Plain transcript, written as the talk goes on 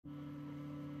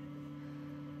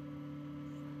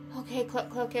Okay, cluck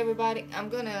cluck everybody. I'm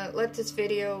gonna let this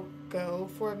video go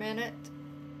for a minute.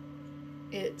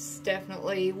 It's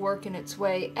definitely working its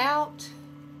way out,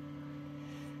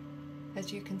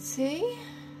 as you can see.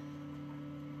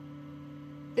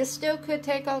 This still could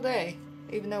take all day,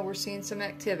 even though we're seeing some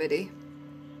activity.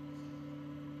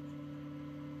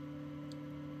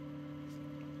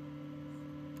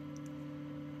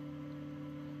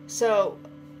 So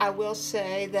I will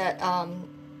say that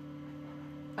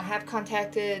I have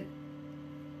contacted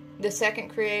the second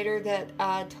creator that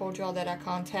I told y'all that I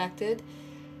contacted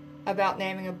about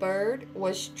naming a bird.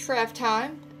 Was Trev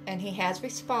time, and he has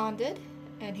responded,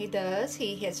 and he does.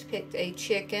 He has picked a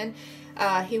chicken.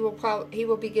 He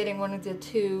will be getting one of the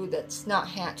two that's not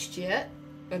hatched yet,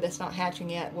 or that's not hatching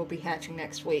yet. Will be hatching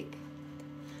next week.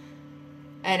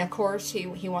 And of course,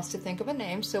 he wants to think of a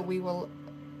name, so we will,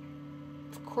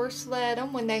 of course, let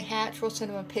him. When they hatch, we'll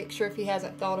send him a picture if he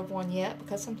hasn't thought of one yet,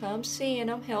 because sometimes seeing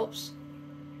them helps.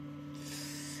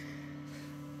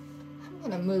 I'm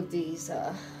going to move these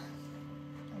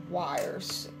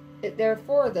wires. They're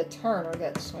for the turner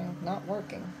that's not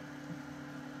working.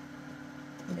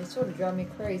 And they sort of drive me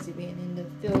crazy being in the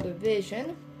field of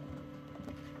vision.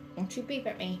 Don't you beep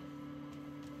at me.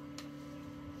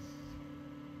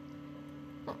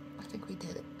 Oh, I think we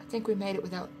did it. I think we made it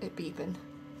without it beeping.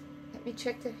 Let me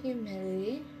check the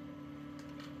humidity.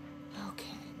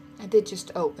 Okay. I did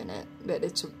just open it, but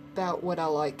it's about what I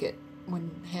like it when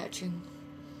hatching.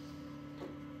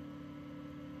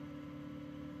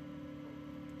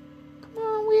 Come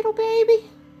on, Weedle baby.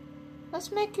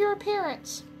 Let's make your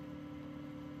appearance.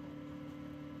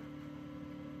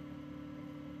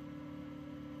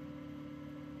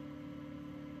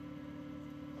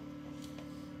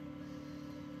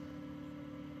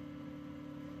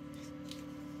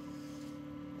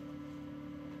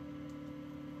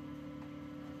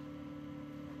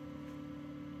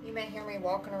 You may hear me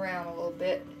walking around a little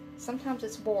bit. Sometimes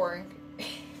it's boring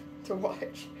to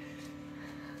watch.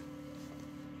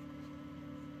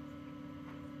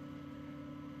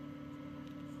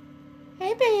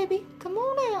 Hey baby, come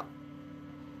on out.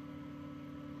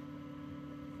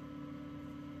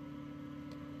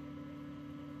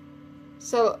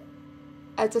 So,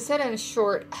 as I said in a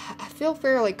short, I feel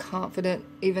fairly confident,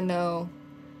 even though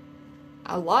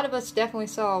a lot of us definitely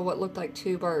saw what looked like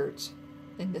two birds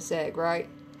in this egg, right?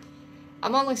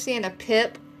 I'm only seeing a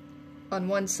pip on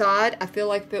one side. I feel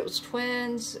like if it was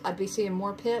twins, I'd be seeing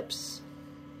more pips.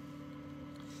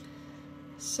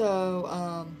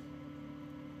 So,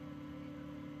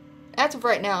 as of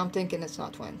right now, I'm thinking it's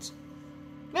not twins.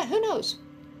 But who knows?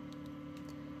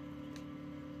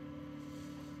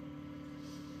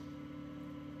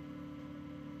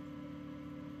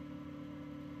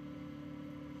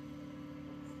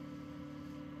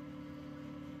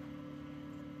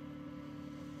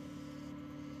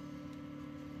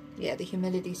 Yeah, the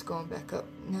humidity's going back up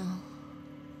now.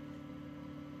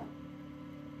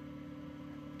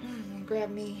 Grab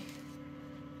me.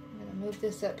 I'm gonna move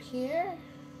this up here.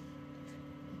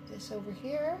 Put this over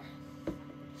here.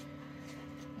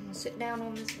 I'm gonna sit down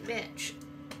on this bench.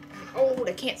 I'm old,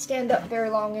 I can't stand up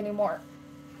very long anymore.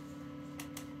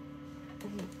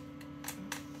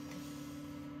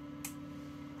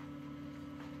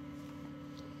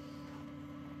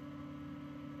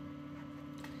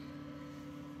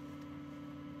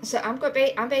 So I'm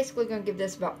basically going to give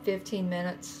this about 15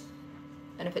 minutes,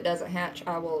 and if it doesn't hatch,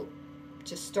 I will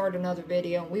just start another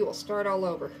video, and we will start all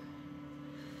over.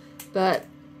 But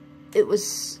it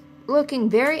was looking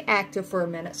very active for a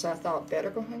minute, so I thought better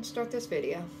go ahead and start this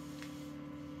video.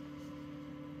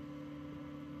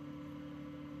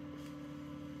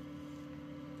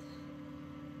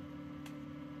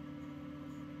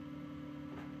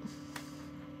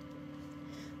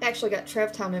 I actually got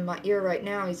Trev Tom in my ear right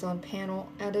now. He's on panel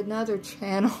at another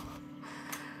channel.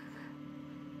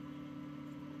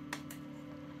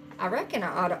 I reckon I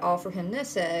ought to offer him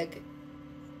this egg,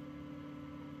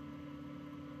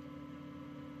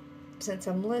 since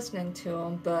I'm listening to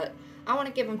him, but I want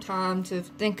to give him time to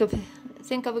think of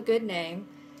a good name.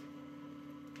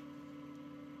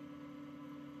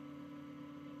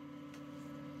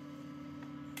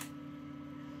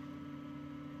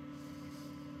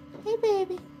 Hey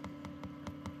baby.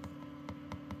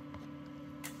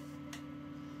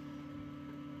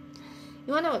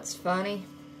 You wanna know what's funny?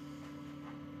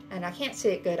 And I can't see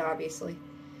it good, obviously.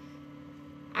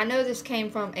 I know this came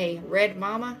from a red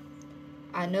mama.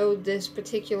 I know this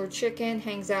particular chicken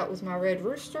hangs out with my red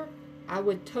rooster. I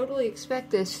would totally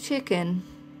expect this chicken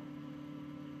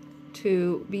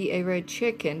to be a red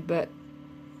chicken, but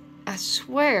I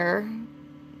swear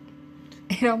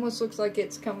it almost looks like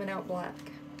it's coming out black.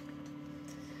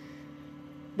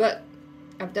 But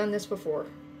I've done this before.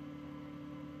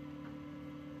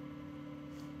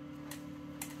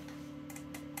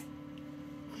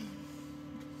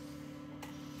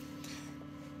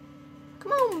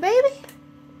 Come on, baby.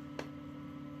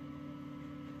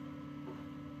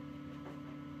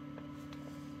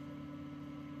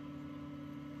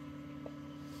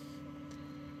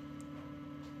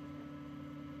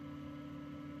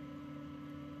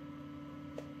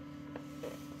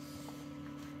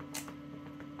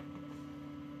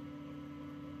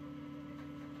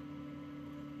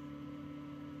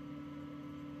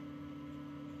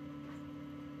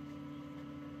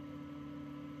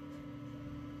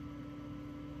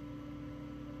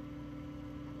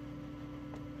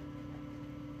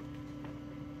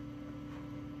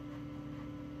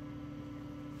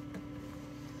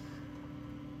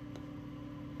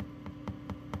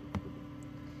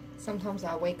 Sometimes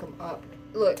I wake them up.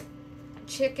 Look,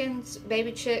 chickens,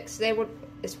 baby chicks,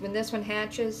 it's when this one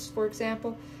hatches, for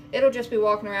example, it'll just be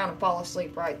walking around and fall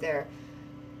asleep right there.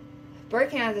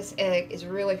 Breaking out of this egg is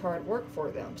really hard work for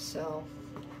them, so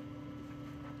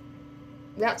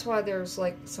that's why there's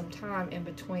like some time in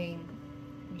between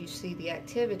you see the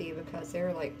activity, because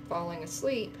they're like falling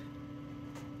asleep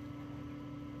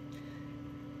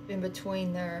in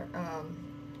between their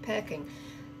pecking.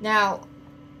 Now,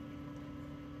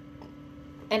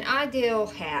 an ideal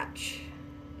hatch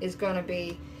is going to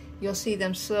be, you'll see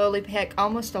them slowly peck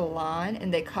almost a line,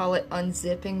 and they call it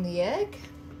unzipping the egg.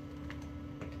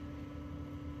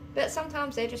 But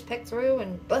sometimes they just peck through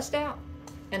and bust out,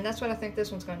 and that's what I think this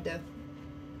one's going to do.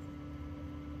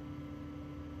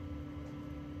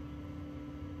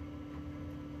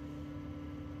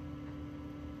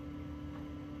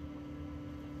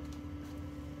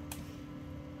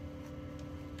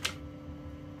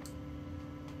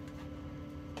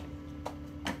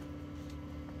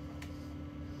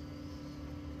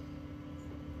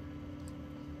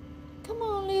 Come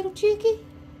on, little chickie.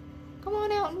 Come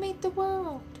on out and meet the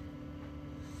world.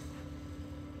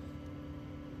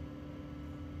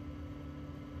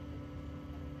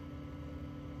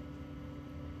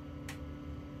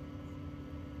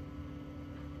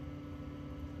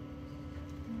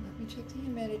 Let me check the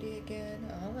humidity again.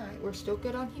 All right, we're still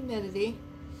good on humidity.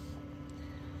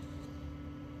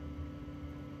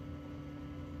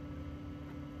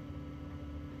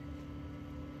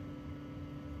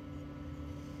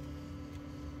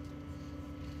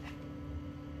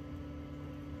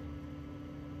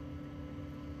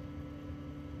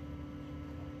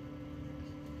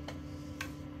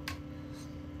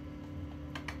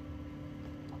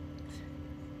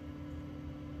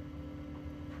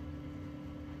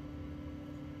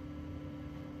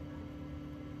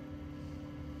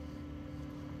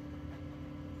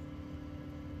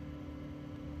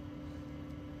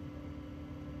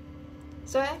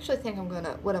 So I actually think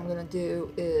what I'm gonna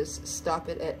do is stop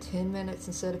it at 10 minutes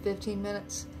instead of 15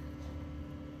 minutes,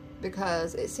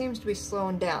 because it seems to be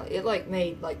slowing down. It like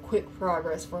made like quick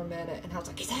progress for a minute, and I was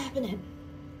like, it's happening.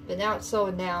 But now it's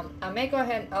slowing down. I may go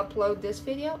ahead and upload this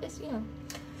video. It's, you know,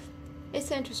 it's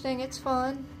interesting, it's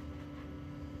fun.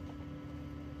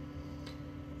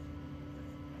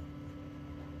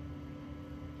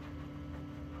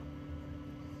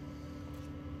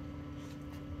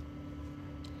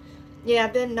 Yeah,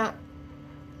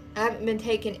 I haven't been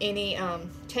taking any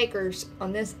takers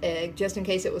on this egg, just in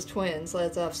case it was twins.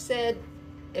 As I've said,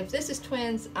 if this is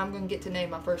twins, I'm going to get to name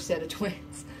my first set of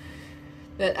twins.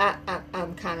 But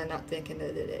I'm kind of not thinking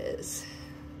that it is.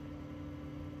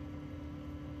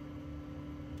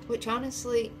 Which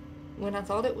honestly, when I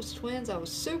thought it was twins, I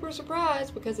was super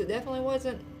surprised, because it definitely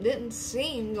didn't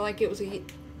seem like it was a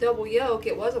double yolk.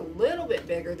 It was a little bit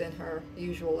bigger than her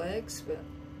usual eggs, but...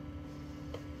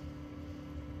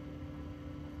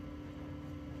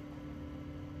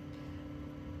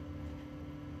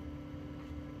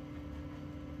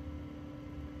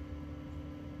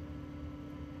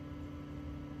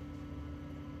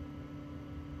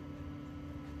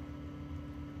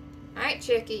 Alright,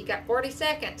 chickie, you got 40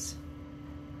 seconds.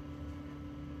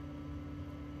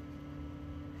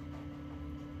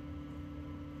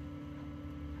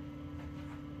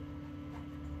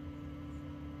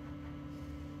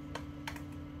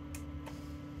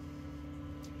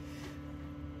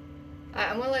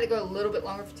 I'm going to let it go a little bit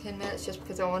longer for 10 minutes, just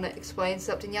because I want to explain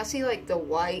something. Y'all see like the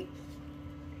white,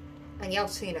 and y'all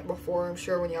seen it before, I'm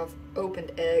sure, when y'all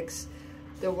opened eggs.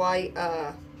 The white,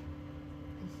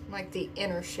 like the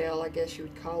inner shell, I guess you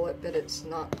would call it, but it's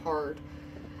not hard.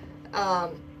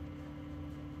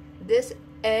 This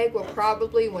egg will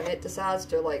probably, when it decides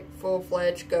to like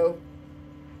full-fledged go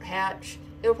hatch,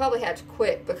 It'll probably hatch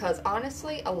quick because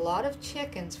honestly, a lot of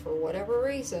chickens, for whatever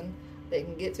reason, they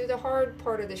can get through the hard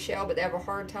part of the shell, but they have a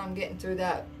hard time getting through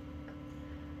that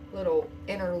little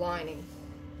inner lining.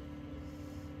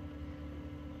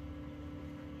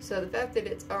 So the fact that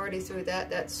it's already through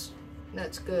that's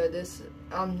good.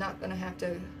 I'm not gonna have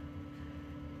to.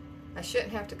 I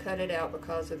shouldn't have to cut it out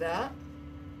because of that.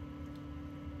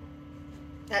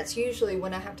 That's usually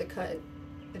when I have to cut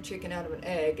a chicken out of an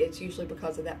egg. It's usually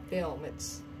because of that film.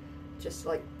 It's just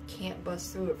like can't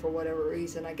bust through it for whatever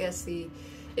reason. I guess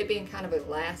it being kind of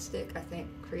elastic, I think,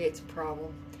 creates a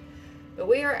problem. But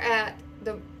we're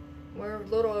a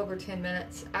little over 10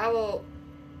 minutes. I will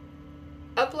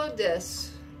upload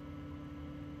this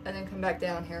and then come back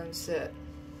down here and sit.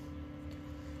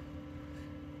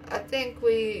 I think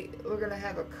we're gonna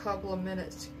have a couple of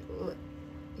minutes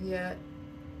yet.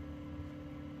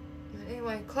 But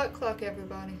anyway, cluck cluck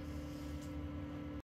everybody.